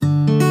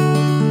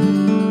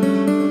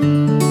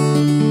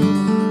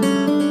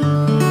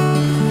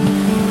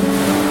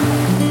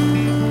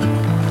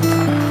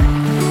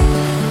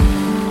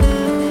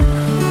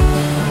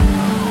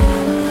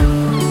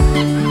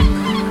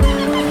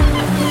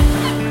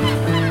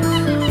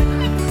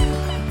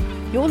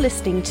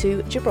listening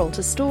to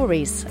Gibraltar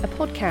Stories, a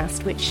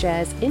podcast which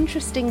shares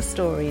interesting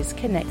stories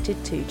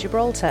connected to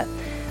Gibraltar.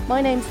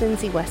 My name's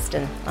Lindsay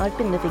Weston. I've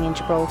been living in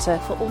Gibraltar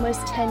for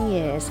almost 10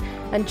 years,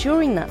 and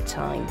during that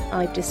time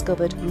I've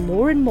discovered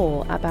more and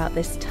more about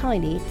this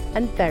tiny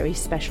and very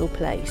special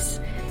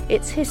place.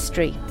 Its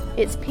history,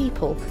 its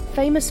people,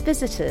 famous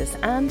visitors,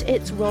 and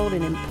its role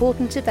in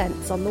important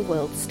events on the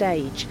world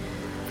stage.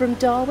 From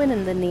Darwin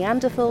and the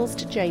Neanderthals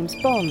to James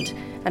Bond,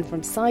 and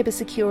from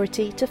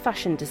cybersecurity to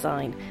fashion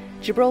design,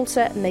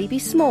 Gibraltar may be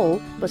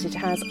small, but it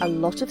has a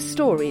lot of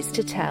stories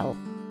to tell.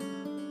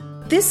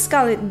 This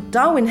skull,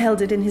 Darwin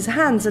held it in his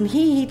hands, and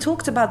he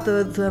talked about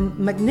the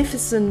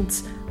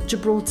magnificent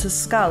Gibraltar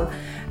skull.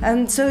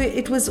 And so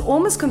it was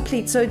almost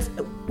complete. So it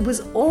was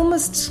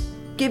almost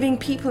giving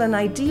people an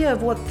idea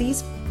of what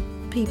these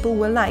people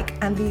were like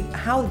and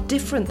how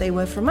different they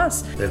were from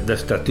us. The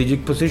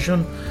strategic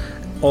position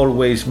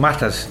always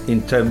matters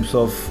in terms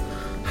of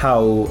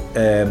how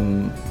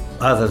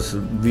others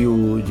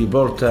view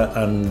Gibraltar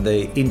and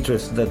the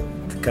interest that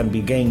can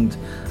be gained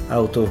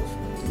out of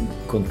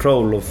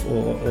control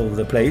of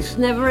the place.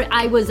 Never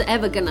I was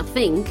ever going to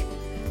think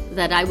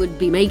that I would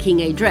be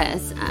making a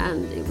dress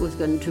and it was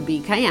going to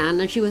be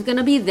Cayenne and she was going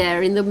to be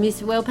there in the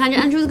Miss World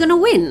pageant and she was going to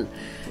win.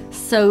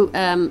 So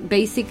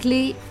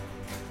basically,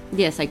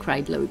 yes, I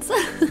cried loads.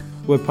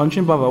 We're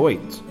punching above our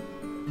weight,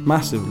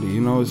 massively,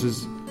 you know.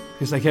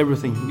 It's like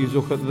everything. You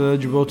look at the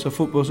Gibraltar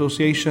Football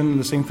Association,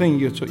 the same thing.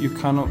 You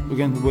cannot,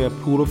 again, we're a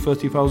pool of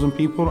 30,000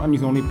 people and you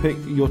can only pick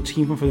your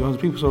team from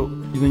 30,000 people. So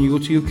then you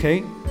go to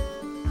UK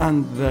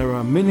and there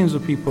are millions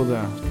of people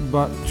there.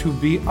 But to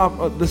be up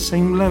at the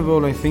same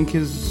level, I think,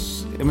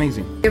 is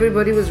amazing.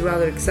 Everybody was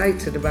rather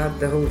excited about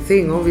the whole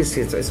thing,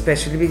 obviously,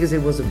 especially because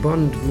it was a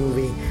Bond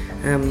movie.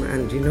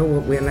 And you know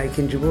what we're like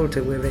in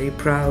Gibraltar. We're very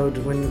proud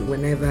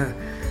whenever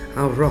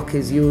our rock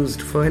is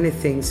used for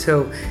anything.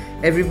 So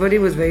everybody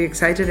was very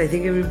excited. I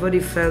think everybody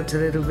felt a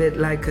little bit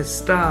like a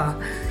star,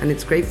 and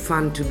it's great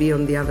fun to be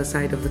on the other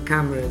side of the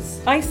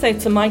cameras. I say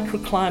it's a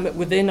microclimate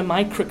within a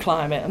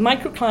microclimate. A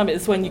microclimate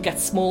is when you get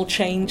small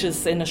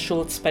changes in a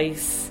short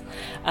space.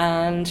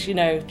 And, you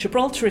know,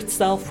 Gibraltar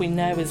itself, we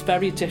know, is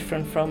very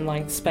different from,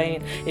 like,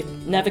 Spain. It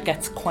never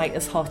gets quite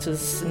as hot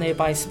as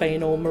nearby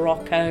Spain or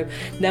Morocco,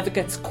 never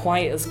gets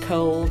quite as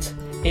cold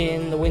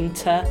in the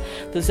winter.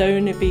 There's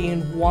only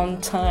been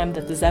one time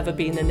that there's ever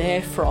been an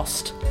air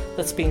frost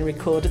that's been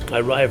recorded. I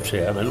arrived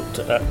here and I looked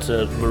at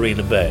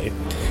Marina Bay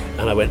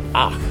and I went,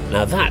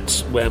 now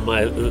that's where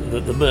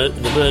the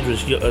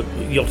murderer's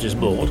yacht is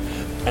moored,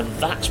 and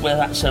that's where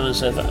that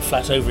so-and-so, that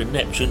flat over in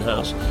Neptune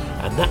House,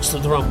 and that's the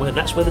runway, and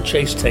that's where the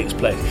chase takes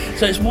place.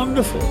 So it's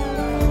wonderful.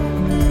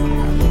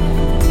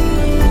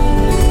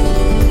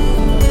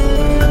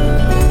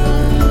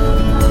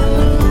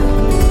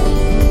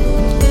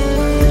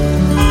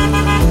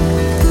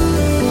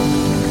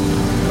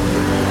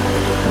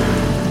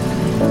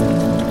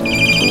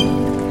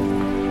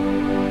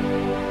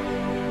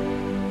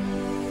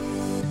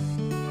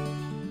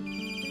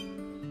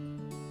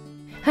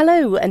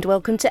 Hello and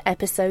welcome to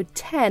episode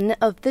 10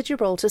 of the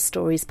Gibraltar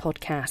Stories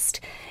podcast.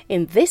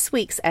 In this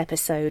week's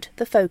episode,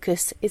 the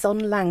focus is on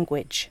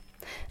language.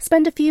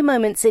 Spend a few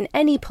moments in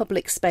any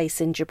public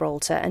space in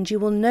Gibraltar and you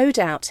will no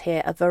doubt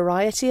hear a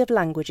variety of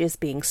languages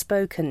being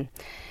spoken.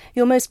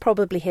 You'll most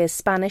probably hear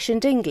Spanish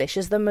and English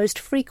as the most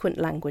frequent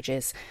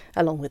languages,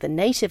 along with the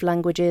native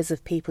languages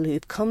of people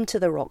who've come to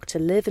the Rock to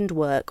live and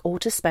work or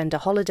to spend a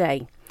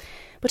holiday.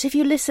 But if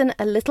you listen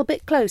a little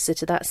bit closer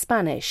to that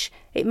Spanish,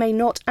 it may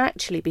not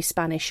actually be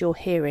Spanish you're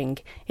hearing.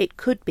 It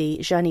could be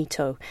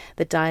Llanito,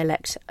 the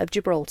dialect of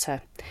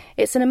Gibraltar.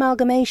 It's an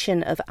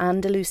amalgamation of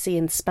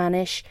Andalusian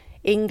Spanish,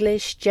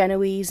 English,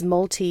 Genoese,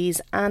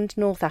 Maltese and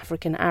North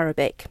African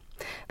Arabic.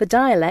 The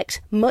dialect,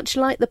 much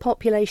like the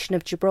population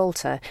of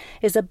Gibraltar,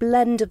 is a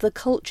blend of the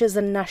cultures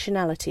and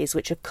nationalities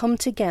which have come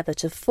together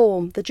to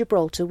form the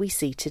Gibraltar we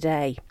see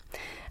today.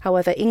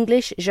 However,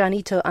 English,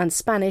 Llanito and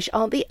Spanish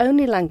aren't the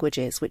only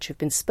languages which have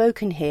been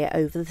spoken here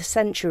over the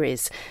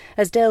centuries,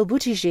 as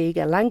Buttigieg,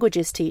 a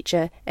languages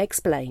teacher,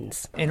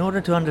 explains. In order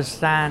to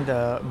understand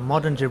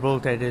modern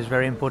Gibraltar, it is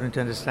very important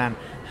to understand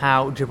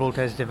how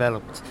Gibraltar has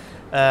developed.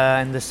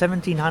 In the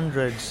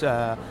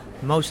 1700s,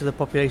 most of the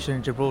population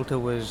in Gibraltar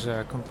was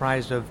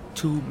comprised of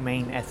two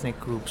main ethnic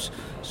groups,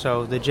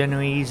 so the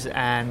Genoese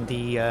and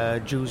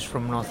the Jews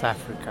from North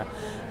Africa.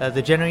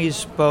 The Genoese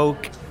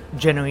spoke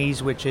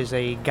Genoese, which is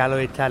a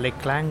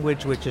Gallo-Italic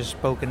language which is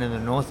spoken in the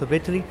north of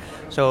Italy,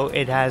 so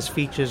it has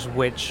features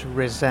which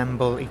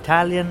resemble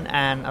Italian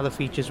and other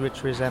features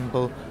which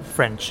resemble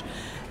French.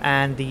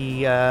 And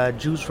the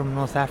Jews from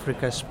North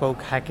Africa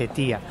spoke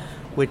Haketia,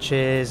 which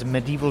is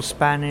medieval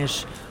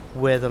Spanish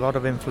with a lot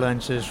of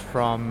influences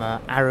from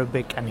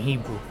Arabic and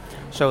Hebrew.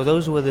 So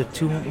those were the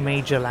two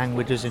major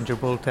languages in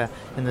Gibraltar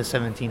in the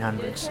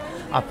 1700s,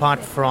 apart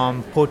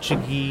from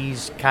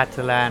Portuguese,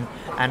 Catalan,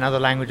 and other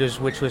languages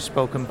which were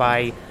spoken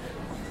by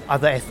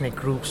other ethnic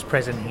groups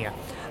present here.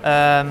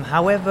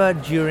 However,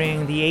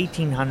 during the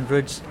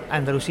 1800s,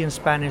 Andalusian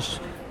Spanish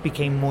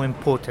became more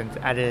important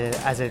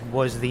as it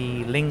was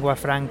the lingua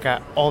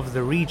franca of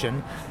the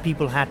region.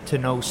 People had to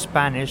know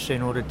Spanish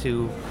in order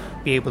to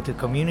be able to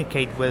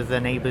communicate with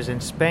their neighbors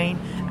in Spain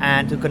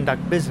and to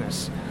conduct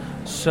business.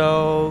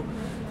 So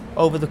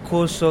over the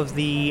course of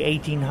the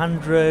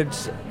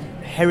 1800s,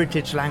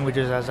 heritage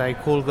languages, as I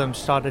call them,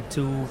 started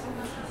to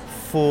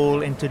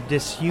fall into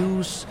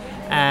disuse,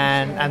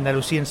 and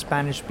Andalusian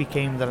Spanish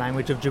became the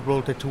language of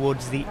Gibraltar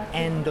towards the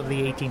end of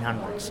the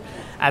 1800s.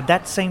 At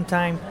that same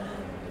time,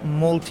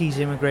 Maltese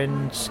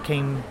immigrants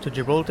came to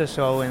Gibraltar,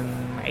 so in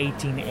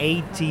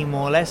 1880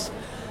 more or less.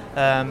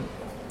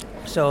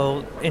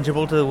 So in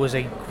Gibraltar there was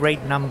a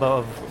great number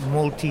of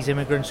Maltese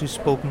immigrants who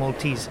spoke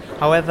Maltese.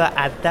 However,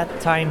 at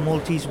that time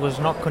Maltese was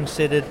not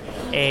considered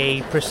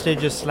a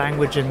prestigious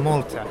language in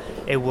Malta.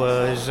 It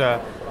was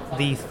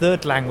the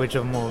third language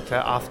of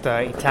Malta after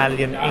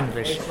Italian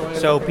English.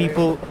 So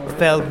people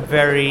felt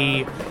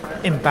very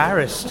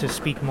embarrassed to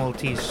speak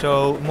Maltese.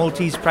 So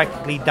Maltese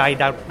practically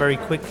died out very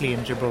quickly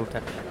in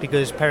Gibraltar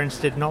because parents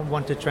did not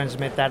want to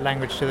transmit that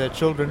language to their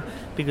children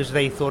because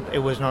they thought it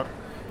was not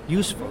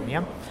useful.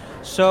 Yeah.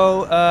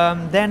 So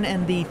then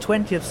in the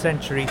 20th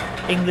century,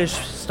 English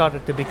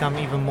started to become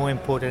even more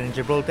important in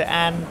Gibraltar,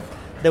 and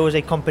there was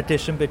a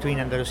competition between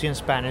Andalusian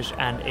Spanish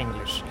and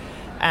English.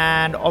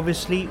 And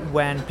obviously,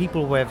 when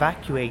people were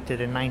evacuated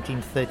in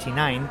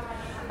 1939,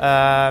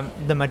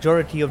 the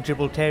majority of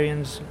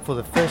Gibraltarians, for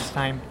the first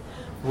time,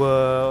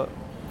 were,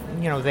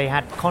 they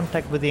had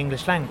contact with the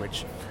English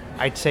language.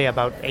 I'd say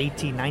about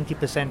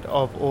 80-90%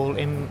 of all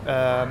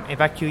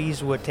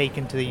evacuees were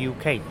taken to the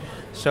UK.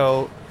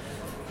 So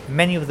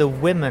many of the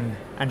women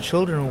and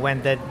children who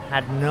went there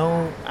had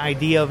no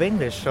idea of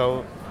English,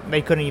 so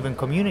they couldn't even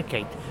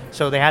communicate.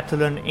 So they had to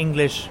learn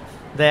English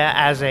there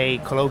as a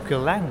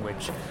colloquial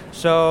language.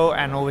 So,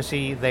 and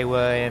obviously they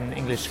were in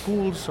English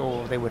schools,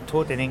 or they were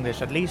taught in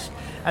English at least.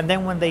 And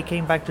then when they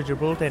came back to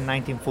Gibraltar in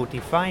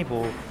 1945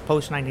 or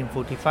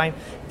post-1945,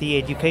 the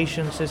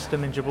education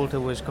system in Gibraltar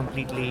was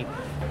completely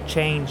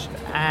changed,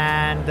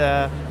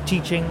 and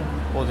teaching,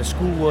 or the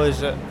school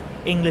was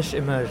English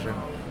immersion.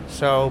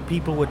 So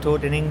people were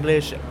taught in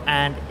English,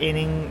 and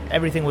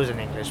everything was in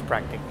English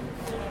practically.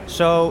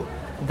 So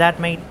that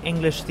made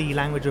English the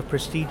language of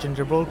prestige in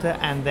Gibraltar,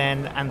 and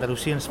then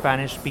Andalusian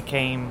Spanish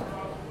became,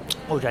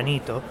 or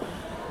llanito,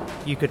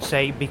 you could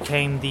say,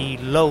 became the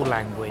low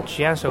language.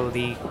 Yeah, so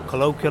the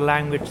colloquial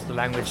language, the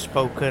language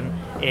spoken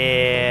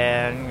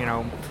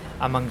in,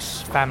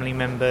 amongst family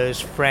members,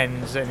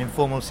 friends, and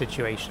informal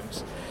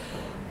situations.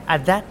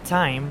 At that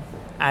time,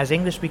 as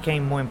English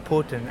became more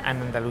important,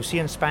 and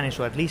Andalusian Spanish,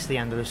 or at least the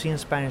Andalusian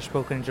Spanish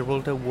spoken in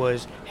Gibraltar,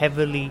 was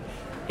heavily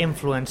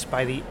influenced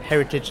by the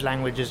heritage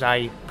languages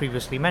I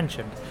previously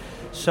mentioned.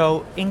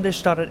 So English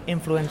started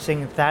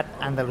influencing that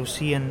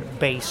Andalusian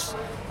base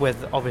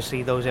with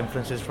obviously those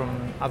influences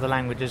from other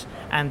languages,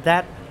 and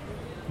that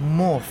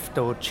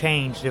morphed or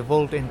changed,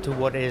 evolved into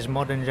what is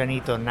modern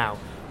llanito now,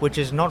 which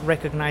is not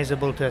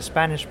recognizable to a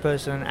Spanish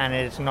person and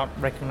it's not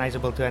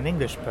recognizable to an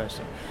English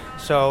person.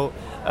 So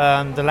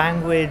the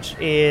language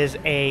is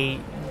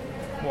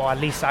at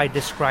least I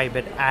describe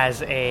it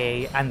as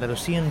a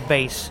Andalusian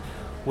base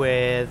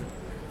with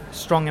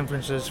strong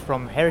influences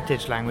from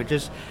heritage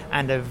languages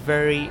and a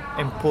very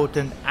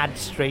important add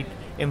straight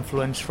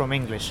influence from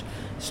English.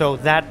 So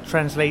that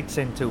translates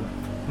into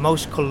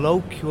most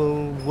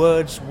colloquial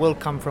words will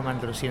come from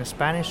Andalusian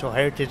Spanish or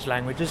heritage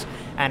languages,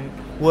 and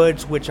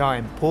words which are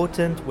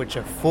important, which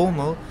are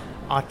formal,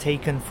 are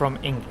taken from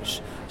English.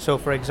 So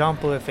for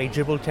example, if a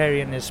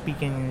Gibraltarian is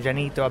speaking in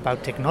llanito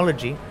about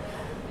technology,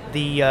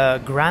 the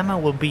grammar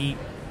will be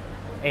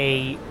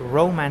a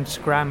Romance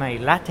grammar, a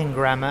Latin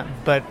grammar,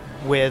 but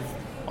with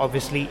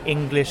obviously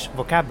English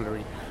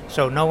vocabulary.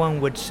 So no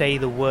one would say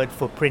the word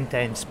for printer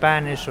in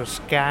Spanish or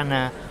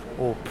scanner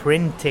or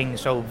printing,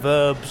 so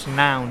verbs,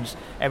 nouns,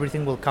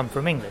 everything will come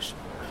from English.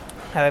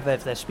 However,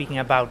 if they're speaking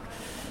about,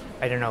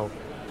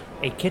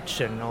 a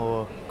kitchen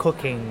or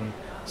cooking,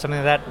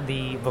 something like that,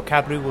 the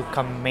vocabulary will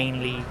come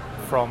mainly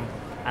from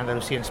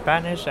Andalusian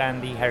Spanish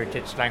and the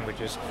heritage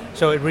languages.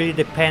 So it really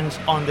depends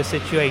on the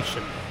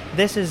situation.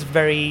 This is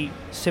very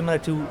similar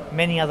to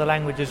many other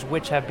languages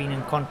which have been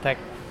in contact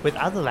with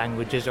other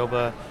languages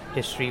over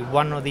history.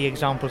 One of the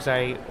examples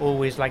I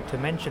always like to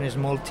mention is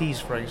Maltese,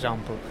 for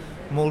example.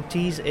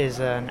 Maltese is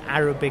an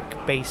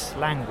Arabic-based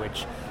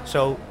language,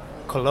 so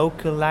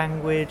colloquial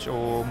language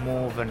or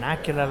more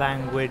vernacular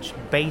language,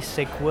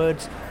 basic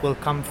words will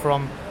come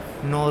from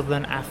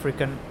Northern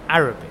African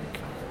Arabic.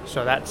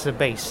 So that's the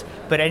base.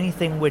 But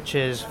anything which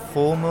is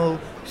formal,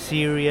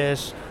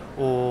 serious,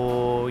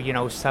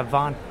 or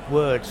savant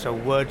words, so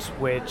words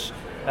which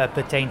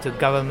pertain to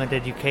government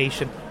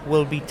education,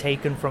 will be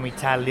taken from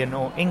Italian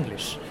or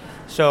English.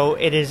 So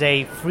it is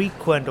a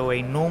frequent or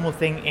a normal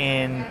thing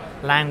in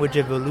language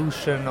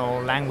evolution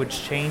or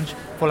language change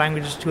for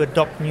languages to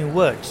adopt new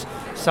words.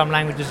 Some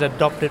languages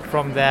adopt it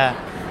from their,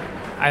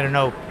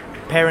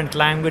 parent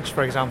language.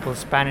 For example,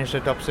 Spanish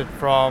adopts it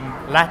from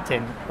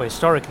Latin, or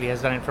historically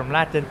has done it from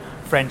Latin.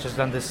 French has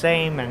done the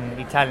same, and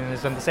Italian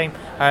has done the same.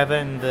 However,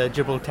 in the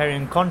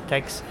Gibraltarian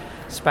context,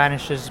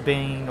 Spanish has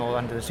been, or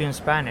under the student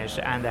Spanish,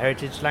 and the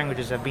heritage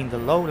languages have been the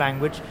low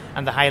language,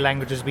 and the high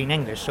language has been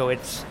English. So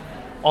it's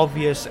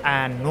obvious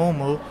and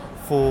normal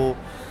for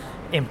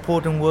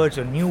important words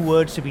or new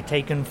words to be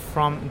taken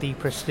from the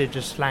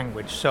prestigious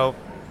language. So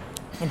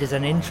it is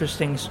an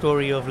interesting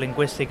story of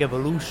linguistic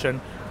evolution,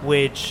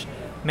 which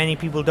many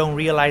people don't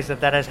realize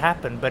that has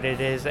happened, but it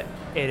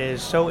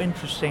is so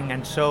interesting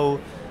and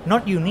so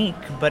not unique,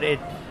 but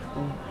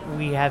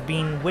we have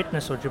been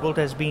witness, or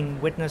Gibraltar has been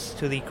witness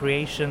to the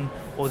creation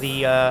or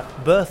the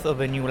birth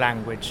of a new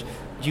language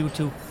due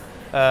to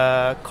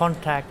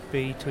contact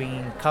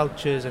between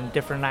cultures and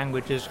different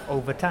languages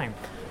over time.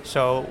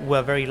 So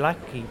we're very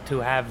lucky to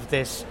have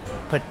this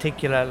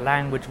particular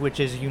language which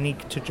is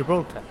unique to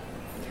Gibraltar.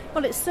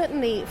 Well, it's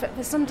certainly,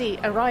 for somebody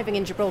arriving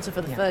in Gibraltar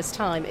for the first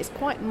time, it's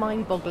quite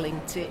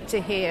mind-boggling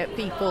to hear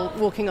people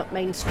walking up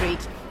Main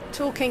Street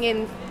talking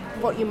in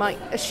what you might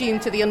assume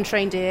to the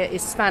untrained ear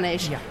is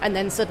Spanish, and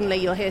then suddenly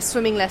you'll hear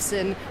swimming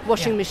lesson,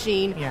 washing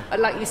machine,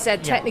 like you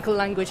said, technical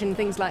language and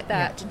things like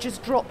that,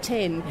 just dropped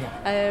in.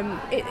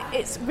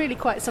 It's really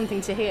quite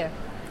something to hear.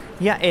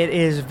 Yeah, it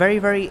is very,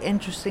 very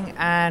interesting,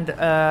 and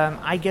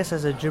I guess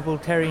as a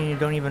Gibraltarian you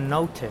don't even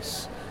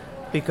notice,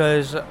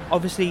 because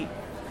obviously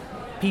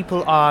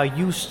people are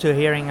used to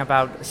hearing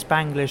about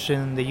Spanglish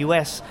in the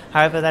US.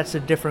 However, that's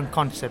a different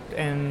concept.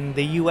 In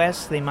the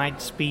US they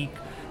might speak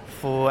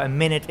for a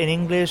minute in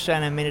English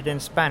and a minute in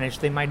Spanish.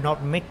 They might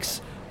not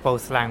mix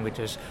both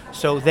languages.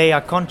 So they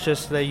are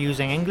conscious they're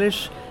using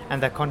English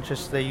and they're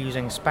conscious they're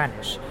using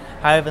Spanish.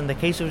 However, in the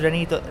case of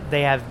Janito,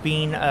 they have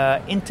been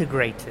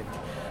integrated.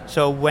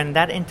 So when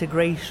that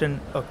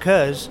integration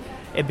occurs,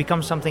 it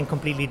becomes something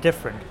completely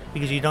different,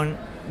 because you don't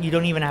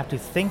even have to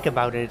think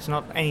about it. It's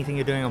not anything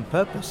you're doing on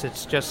purpose.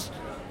 It's just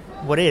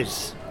what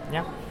is.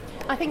 Yeah.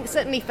 I think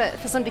certainly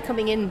for somebody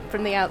coming in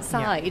from the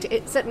outside,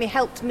 it certainly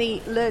helped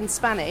me learn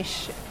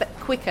Spanish but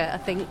quicker, I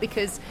think,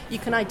 because you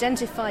can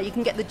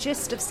get the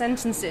gist of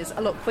sentences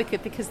a lot quicker,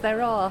 because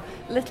there are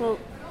little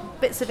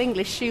bits of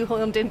English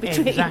shoehorned in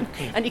between,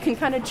 and you can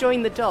kind of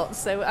join the dots.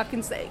 So I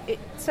can say it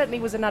certainly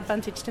was an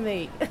advantage to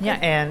me. Yeah,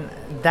 and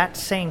that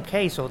same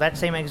case, or that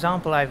same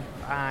example,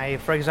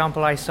 for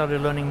example, I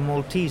started learning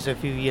Maltese a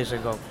few years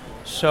ago.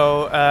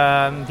 So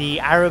the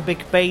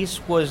Arabic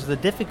base was the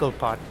difficult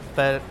part,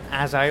 but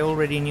as I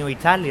already knew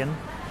Italian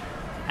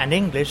and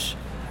English,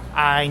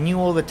 I knew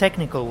all the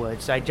technical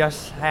words. I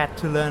just had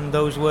to learn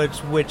those words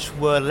which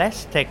were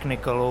less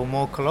technical or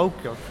more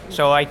colloquial,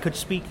 so I could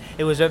speak.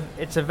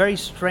 It's a very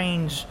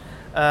strange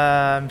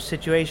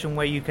situation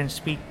where you can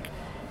speak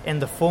in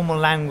the formal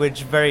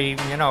language very,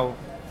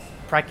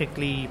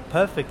 practically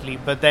perfectly,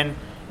 but then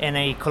in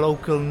a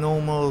colloquial,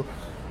 normal,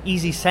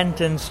 easy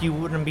sentence you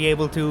wouldn't be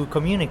able to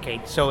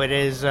communicate. So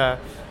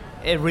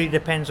it really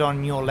depends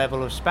on your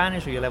level of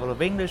Spanish or your level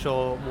of English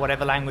or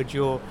whatever language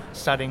you're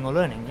studying or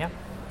learning. Yeah.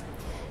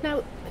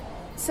 Now,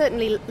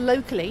 certainly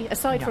locally,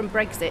 aside from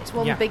Brexit,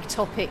 one big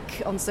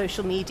topic on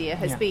social media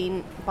has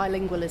been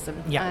bilingualism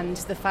and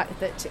the fact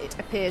that it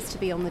appears to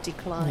be on the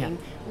decline.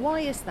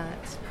 Why is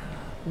that?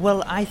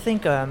 Well, I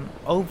think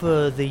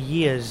over the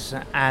years,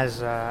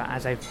 as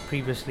I've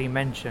previously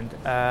mentioned,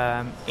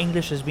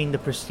 English has been the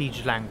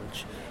prestige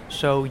language.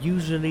 So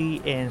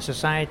usually in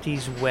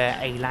societies where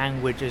a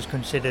language is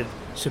considered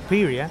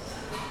superior,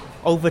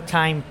 over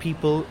time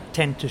people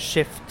tend to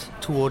shift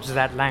towards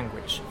that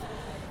language.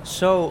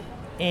 So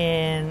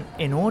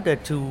in order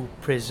to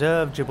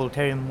preserve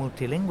Gibraltarian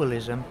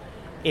multilingualism,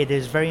 it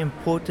is very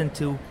important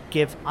to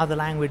give other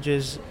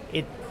languages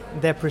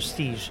their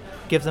prestige,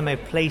 give them a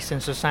place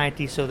in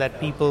society so that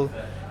people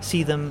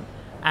see them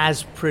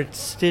as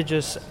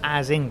prestigious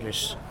as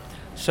English.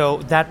 So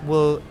that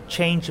will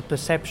change the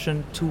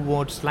perception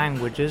towards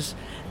languages,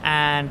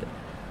 and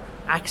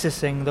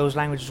accessing those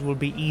languages will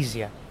be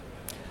easier.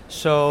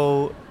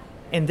 So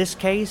in this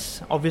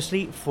case,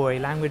 obviously, for a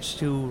language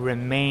to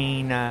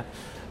remain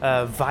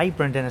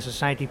vibrant in a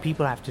society,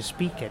 people have to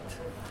speak it.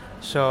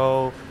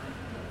 So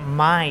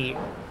my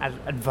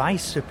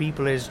advice to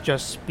people is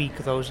just speak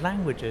those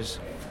languages.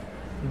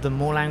 The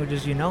more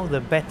languages you know,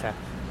 the better.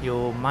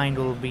 Your mind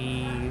will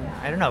be,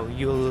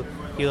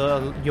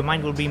 your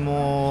mind will be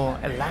more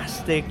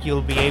elastic.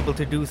 You'll be able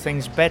to do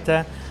things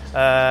better.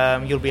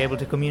 You'll be able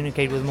to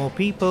communicate with more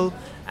people,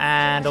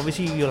 and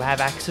obviously you'll have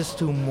access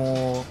to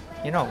more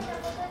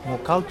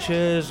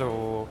cultures,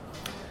 or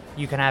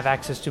you can have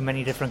access to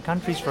many different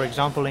countries. For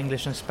example,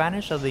 English and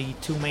Spanish are the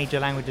two major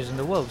languages in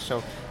the world.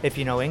 So if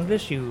you know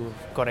English, you've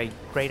got a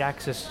great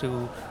access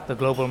to the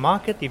global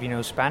market. If you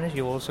know Spanish,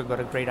 you've also got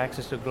a great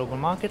access to the global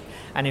market.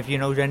 And if you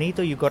know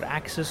Janito, you've got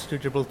access to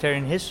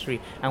Gibraltarian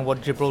history and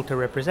what Gibraltar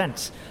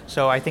represents.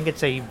 So I think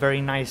it's a very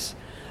nice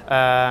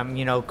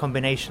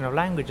combination of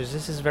languages.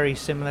 This is very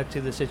similar to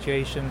the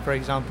situation, for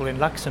example, in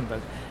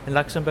Luxembourg. In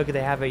Luxembourg,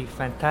 they have a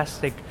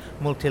fantastic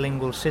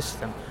multilingual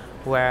system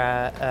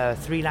where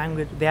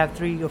they have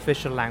three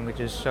official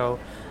languages. So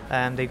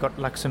they got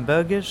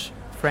Luxembourgish,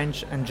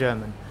 French, and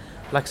German.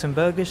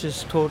 Luxembourgish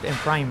is taught in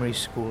primary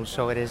school,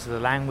 so it is the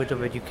language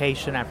of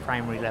education at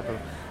primary level.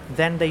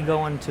 Then they go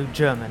on to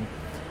German,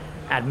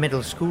 at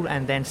middle school,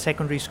 and then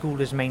secondary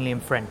school is mainly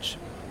in French.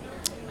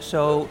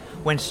 So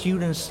when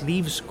students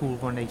leave school,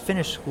 when they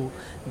finish school,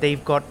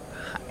 they've got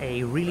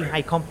a really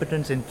high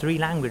competence in 3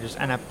 languages,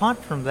 and apart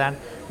from that,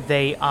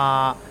 they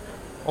are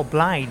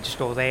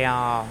obliged, or they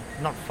are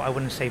not, I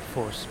wouldn't say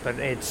forced, but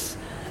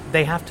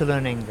they have to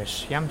learn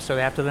English. Yeah, so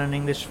they have to learn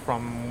English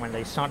from when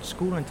they start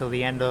school until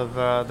the end of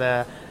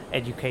their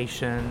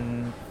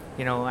education,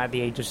 at the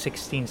age of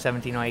 16,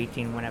 17 or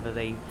 18, whenever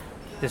they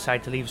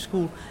decide to leave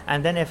school.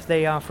 And then if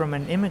they are from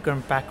an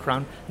immigrant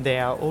background, they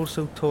are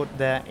also taught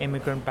their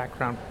immigrant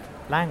background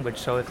language.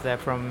 So if they're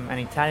from an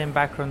Italian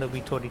background, they'll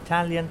be taught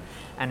Italian,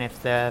 and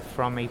if they're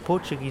from a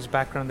Portuguese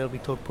background, they'll be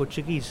taught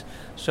Portuguese.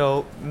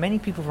 So many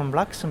people from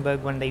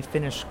Luxembourg, when they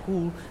finish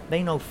school,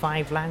 they know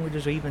 5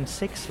 languages or even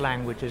 6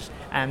 languages,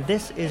 and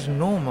this is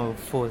normal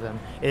for them.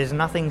 It is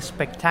nothing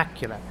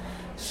spectacular.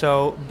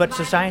 So, but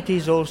society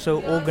is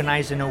also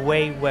organized in a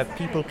way where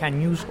people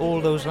can use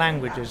all those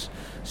languages.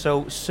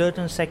 So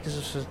certain sectors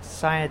of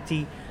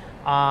society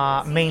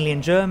are mainly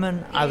in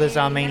German, others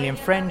are mainly in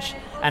French,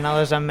 and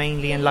others are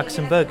mainly in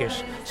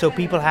Luxembourgish. So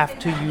people have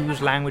to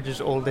use languages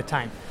all the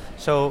time.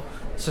 So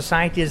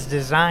society is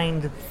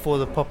designed for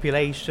the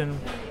population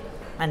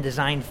and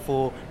designed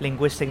for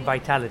linguistic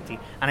vitality.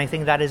 And I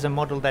think that is a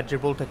model that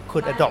Gibraltar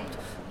could adopt.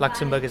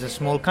 Luxembourg is a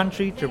small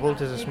country,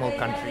 Gibraltar is a small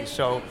country.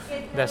 So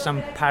there's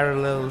some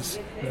parallels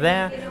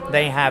there.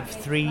 They have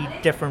 3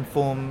 different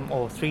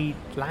 3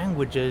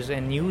 languages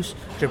in use.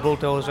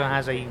 Gibraltar also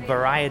has a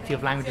variety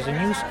of languages in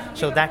use,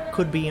 so that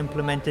could be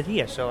implemented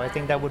here. So I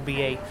think that would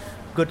be a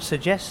good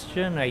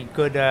suggestion, a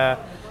good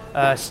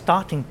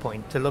starting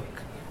point to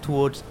look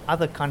towards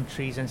other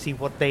countries and see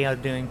what they are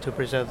doing to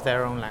preserve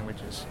their own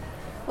languages.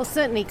 Well,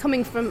 certainly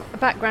coming from a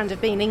background of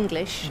being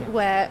English,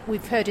 where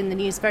we've heard in the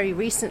news very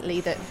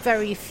recently that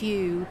very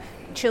few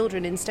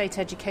children in state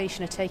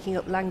education are taking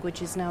up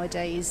languages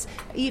nowadays,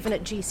 even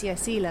at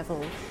GCSE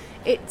level.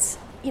 It's,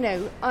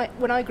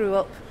 when I grew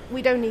up,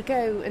 we'd only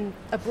go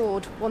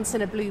abroad once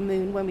in a blue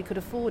moon when we could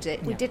afford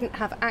it. We didn't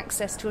have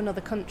access to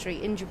another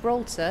country. In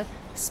Gibraltar,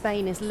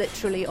 Spain is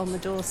literally on the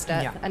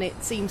doorstep, and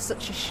it seems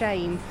such a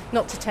shame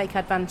not to take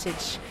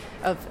advantage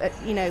of,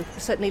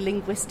 certainly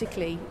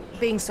linguistically,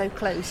 being so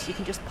close. You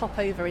can just pop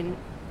over in,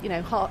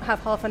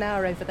 have half an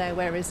hour over there,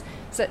 whereas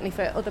certainly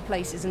for other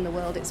places in the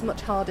world, it's much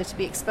harder to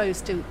be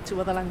exposed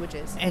to other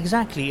languages.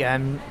 Exactly.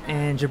 In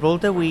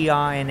Gibraltar, we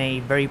are in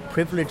a very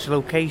privileged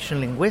location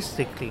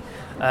linguistically.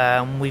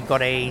 We've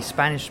got a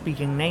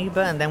Spanish-speaking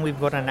neighbor, and then we've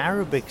got an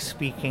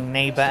Arabic-speaking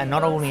neighbor, and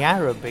not only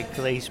Arabic,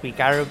 they speak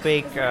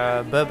Arabic,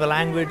 Berber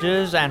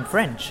languages, and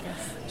French.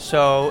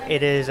 So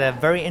it is a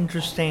very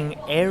interesting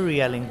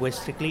area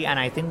linguistically, and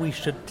I think we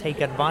should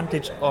take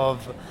advantage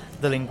of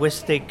the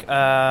linguistic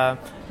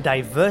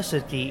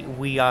diversity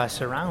we are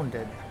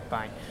surrounded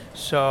by.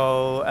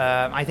 So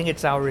I think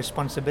it's our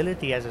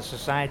responsibility as a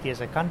society,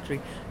 as a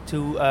country,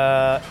 to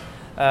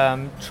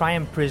try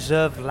and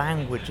preserve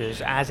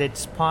languages as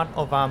it's part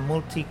of our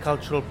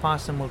multicultural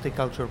past and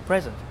multicultural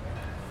present.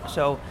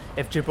 So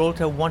if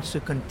Gibraltar wants to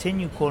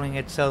continue calling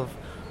itself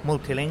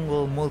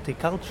multilingual,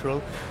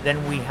 multicultural,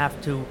 then we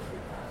have to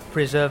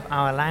preserve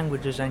our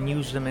languages and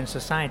use them in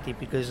society,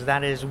 because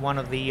that is one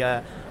of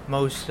the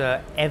most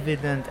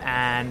evident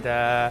and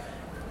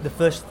the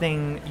first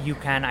thing you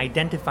can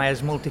identify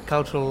as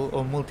multicultural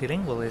or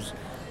multilingual is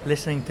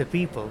listening to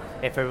people.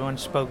 If everyone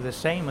spoke the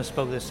same or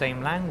spoke the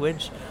same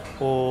language,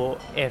 or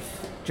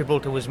if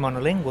Gibraltar was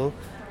monolingual,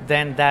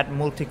 then that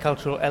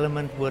multicultural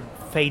element would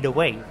fade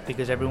away,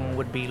 because everyone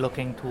would be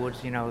looking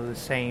towards, the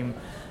same,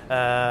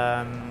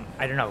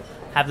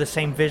 have the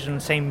same vision,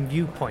 same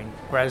viewpoint,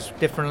 whereas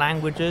different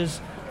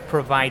languages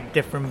provide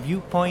different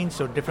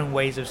viewpoints or different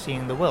ways of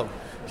seeing the world.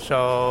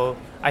 So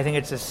I think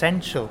it's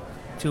essential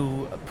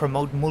to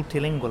promote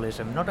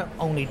multilingualism, not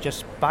only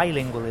just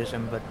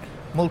bilingualism, but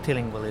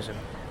multilingualism,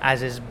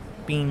 as is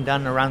being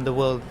done around the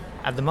world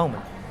at the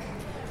moment.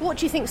 What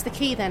do you think is the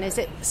key then? Is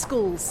it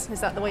schools?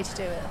 Is that the way to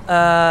do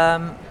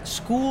it?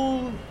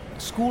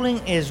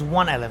 Schooling is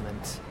one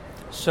element.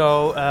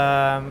 So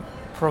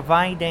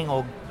providing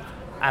or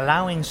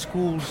allowing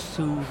schools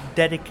to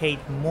dedicate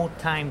more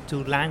time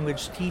to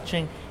language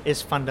teaching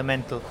is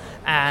fundamental.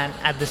 And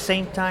at the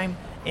same time,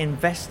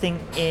 investing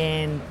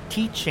in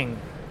teaching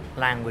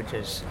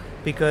languages,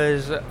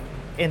 because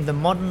in the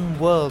modern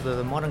world or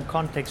the modern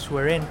context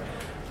we're in,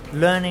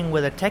 learning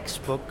with a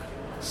textbook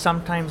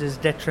sometimes is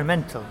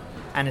detrimental,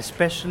 and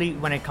especially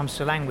when it comes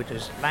to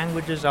languages.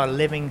 Languages are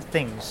living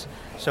things,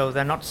 so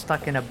they're not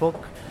stuck in a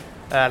book.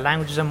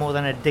 Languages are more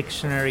than a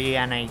dictionary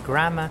and a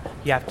grammar.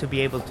 You have to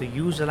be able to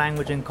use the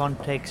language in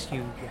context,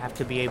 you have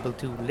to be able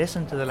to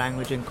listen to the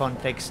language in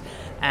context,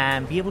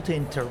 and be able to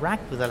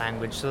interact with the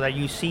language so that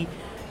you see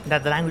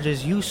that the language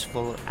is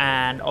useful.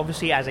 And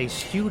obviously as a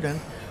student,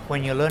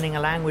 when you're learning a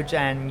language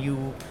and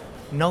you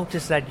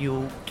notice that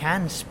you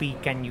can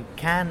speak and you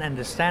can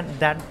understand,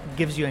 that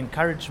gives you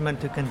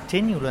encouragement to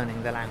continue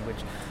learning the language.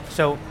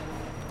 So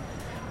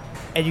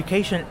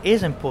education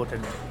is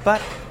important,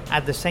 but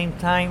at the same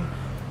time,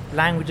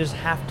 languages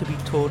have to be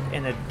taught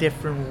in a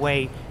different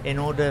way in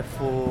order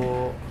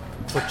for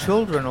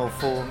children or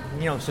for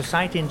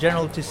society in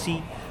general to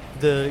see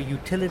the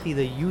utility,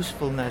 the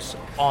usefulness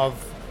of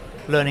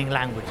learning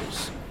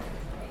languages.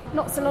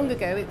 Not so long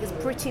ago, it was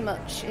pretty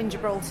much in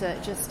Gibraltar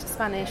just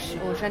Spanish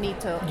or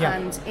Janito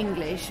and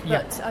English,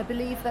 but I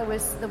believe there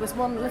was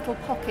one little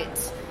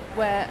pocket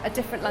where a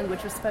different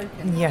language was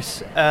spoken.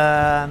 Yes,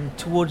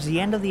 towards the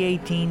end of the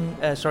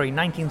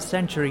 19th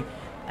century,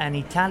 an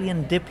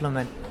Italian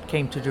diplomat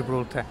came to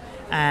Gibraltar,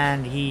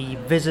 and he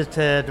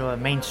visited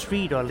Main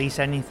Street, or at least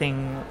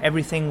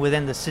everything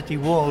within the city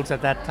walls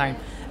at that time,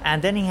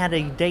 and then he had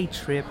a day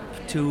trip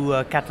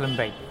to Catalan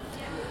Bay.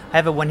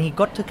 However, when he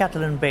got to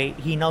Catalan Bay,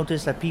 he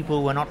noticed that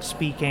people were not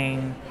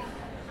speaking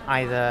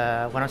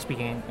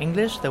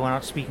English, they were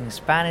not speaking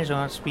Spanish, they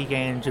were not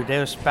speaking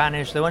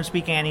Judeo-Spanish, they weren't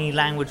speaking any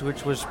language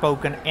which was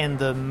spoken in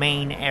the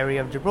main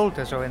area of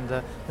Gibraltar, so in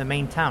the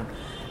main town.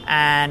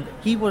 And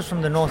he was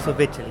from the north of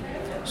Italy,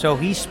 so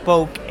he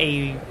spoke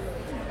a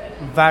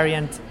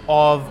variant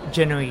of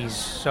Genoese,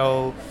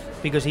 so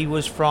because he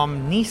was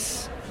from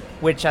Nice,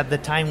 which at the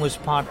time was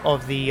part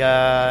of the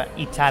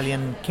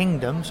Italian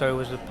kingdom, so it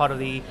was a part of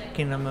the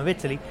Kingdom of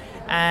Italy.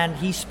 And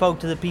he spoke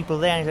to the people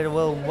there and he said,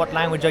 well, what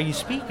language are you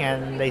speaking?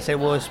 And they said,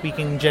 well, we're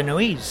speaking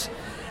Genoese.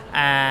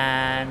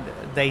 And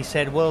they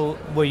said, well,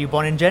 were you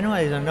born in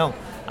Genoa? He said, no,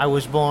 I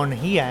was born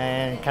here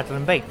in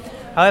Catalan Bay.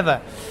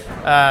 However,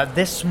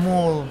 this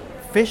small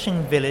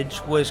fishing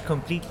village was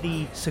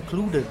completely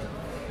secluded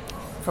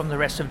from the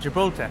rest of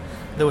Gibraltar.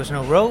 There was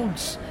no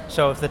roads,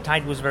 so if the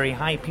tide was very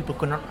high, people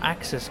could not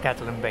access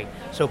Catalan Bay.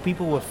 So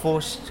people were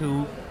forced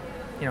to,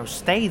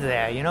 stay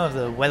there. If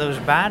the weather was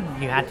bad,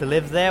 you had to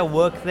live there,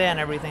 work there, and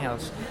everything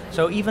else.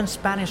 So even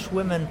Spanish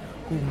women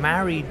who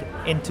married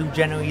into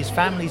Genoese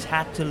families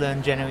had to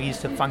learn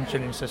Genoese to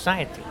function in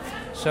society.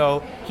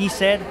 So he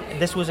said,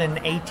 this was in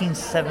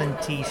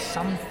 1870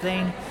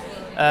 something.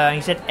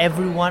 He said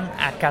everyone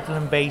at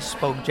Catalan Bay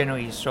spoke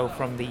Genoese, so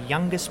from the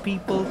youngest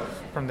people,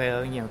 from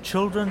the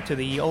children to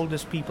the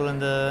oldest people in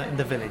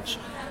the village.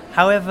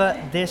 However,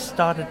 this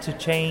started to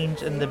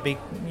change in the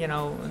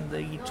in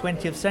the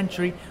 20th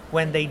century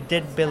when they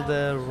did build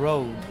a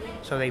road.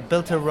 So they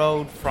built a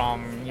road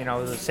from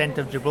the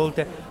center of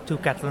Gibraltar to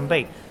Catalan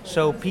Bay.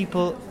 So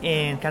people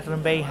in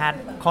Catalan Bay had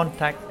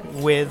contact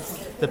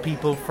with the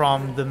people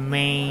from the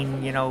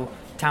main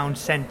town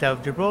center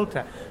of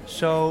Gibraltar.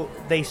 So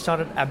they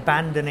started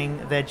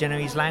abandoning their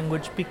Genoese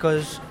language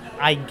because,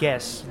 I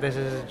guess, this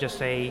is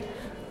just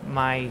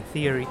my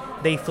theory,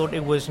 they thought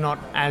it was not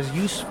as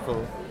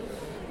useful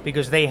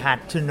because they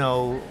had to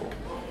know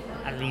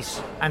at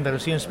least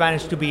Andalusian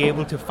Spanish to be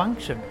able to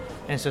function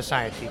in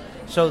society.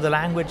 So the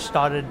language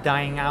started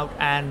dying out,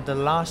 and the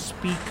last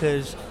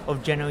speakers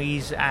of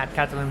Genoese at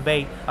Catalan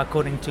Bay,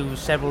 according to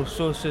several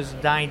sources,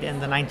 died in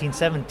the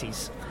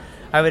 1970s.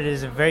 However, it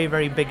is a very,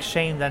 very big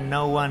shame that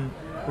no one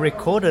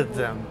recorded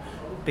them,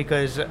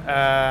 because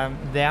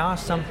there are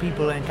some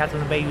people in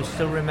Catalan Bay who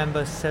still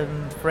remember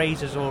certain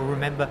phrases or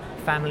remember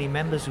family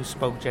members who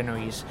spoke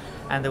Genoese.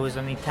 And there was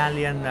an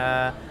Italian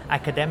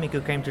academic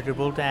who came to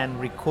Gibraltar and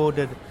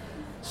recorded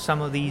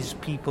some of these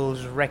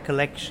people's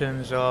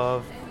recollections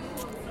of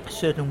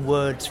certain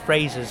words,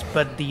 phrases,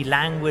 but the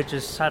language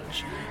as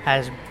such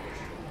has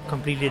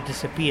completely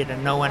disappeared,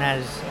 and no one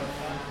has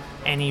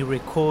any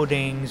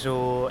recordings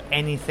or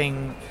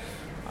anything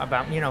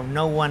about,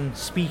 no one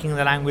speaking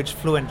the language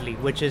fluently,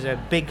 which is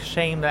a big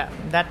shame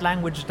that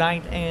language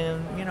died.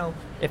 And,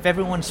 if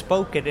everyone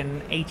spoke it in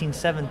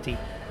 1870,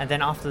 and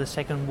then after the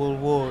Second World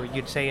War,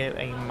 you'd say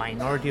a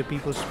minority of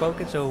people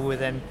spoke it, so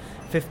within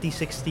 50,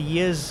 60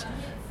 years,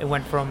 it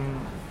went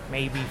from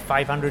maybe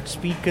 500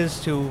 speakers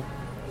to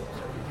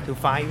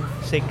 5,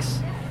 6,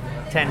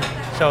 10.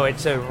 So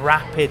it's a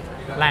rapid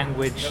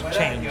language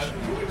change.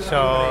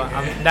 So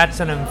that's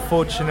an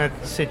unfortunate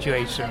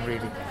situation,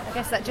 really. I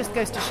guess that just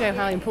goes to show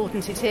how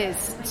important it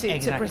is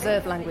to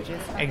preserve languages.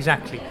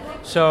 Exactly.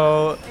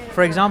 So,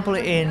 for example,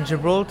 in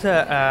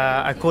Gibraltar,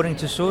 according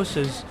to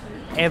sources,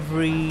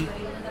 every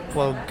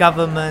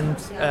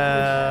government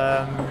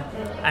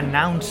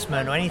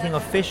announcement or anything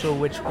official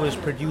which was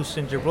produced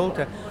in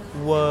Gibraltar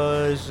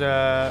was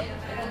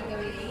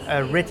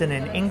written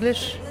in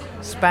English,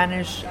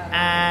 Spanish,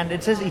 and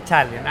it says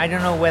Italian. I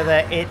don't know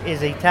whether it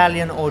is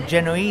Italian or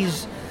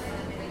Genoese,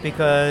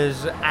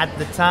 because at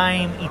the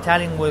time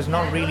Italian was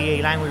not really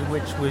a language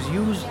which was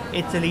used.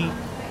 Italy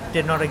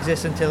did not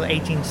exist until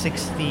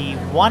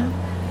 1861.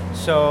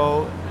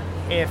 So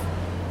if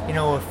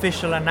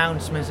official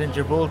announcements in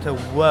Gibraltar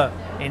were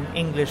in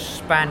English,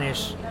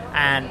 Spanish,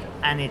 and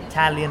an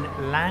Italian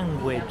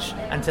language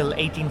until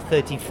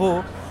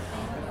 1834,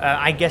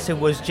 I guess it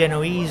was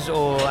Genoese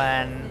or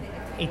an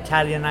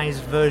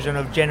Italianized version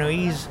of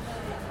Genoese.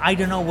 I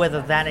don't know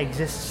whether that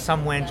exists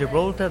somewhere in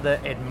Gibraltar.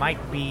 That it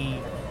might be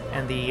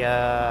in the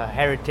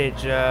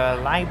Heritage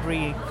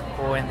Library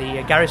or in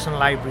the Garrison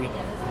Library.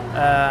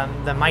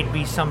 There might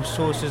be some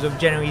sources of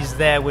Genoese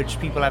there which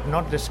people have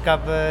not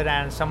discovered,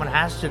 and someone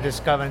has to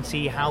discover and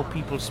see how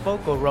people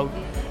spoke or wrote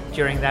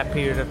during that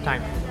period of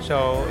time.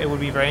 So it would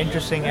be very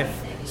interesting if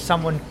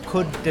someone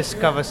could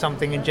discover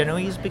something in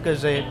Genoese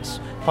because it's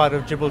part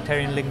of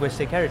Gibraltarian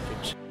linguistic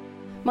heritage.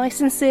 My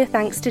sincere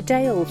thanks to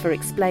Dale for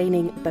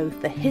explaining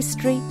both the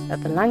history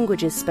of the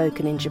languages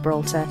spoken in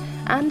Gibraltar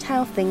and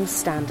how things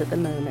stand at the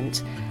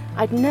moment.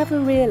 I'd never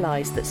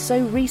realised that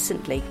so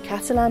recently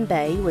Catalan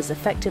Bay was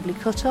effectively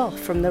cut off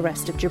from the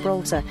rest of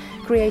Gibraltar,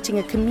 creating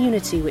a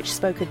community which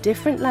spoke a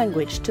different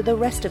language to the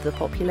rest of the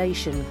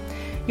population.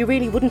 You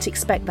really wouldn't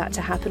expect that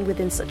to happen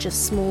within such a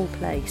small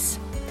place.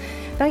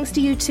 Thanks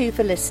to you too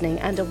for listening,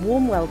 and a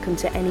warm welcome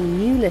to any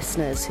new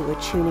listeners who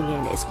are tuning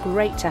in. It's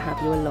great to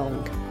have you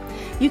along.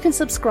 You can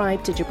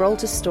subscribe to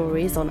Gibraltar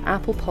Stories on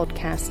Apple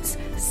Podcasts,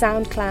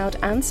 SoundCloud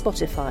and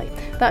Spotify.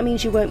 That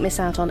means you won't miss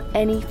out on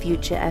any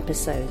future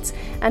episodes.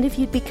 And if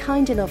you'd be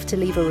kind enough to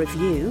leave a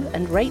review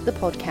and rate the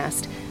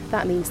podcast,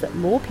 that means that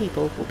more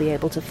people will be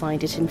able to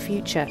find it in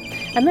future.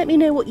 And let me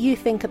know what you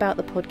think about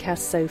the podcast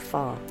so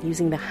far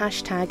using the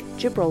hashtag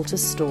Gibraltar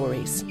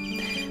Stories.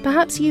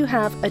 Perhaps you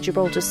have a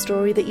Gibraltar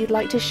story that you'd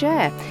like to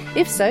share.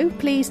 If so,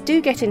 please do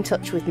get in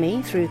touch with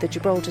me through the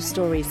Gibraltar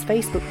Stories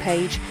Facebook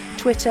page,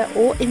 Twitter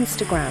or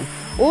Instagram,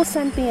 or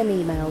send me an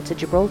email to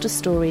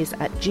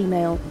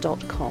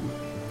gibraltarstories@gmail.com.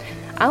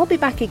 I'll be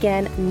back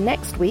again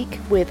next week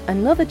with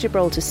another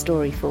Gibraltar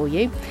story for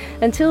you.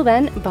 Until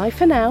then, bye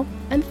for now,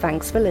 and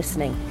thanks for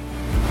listening.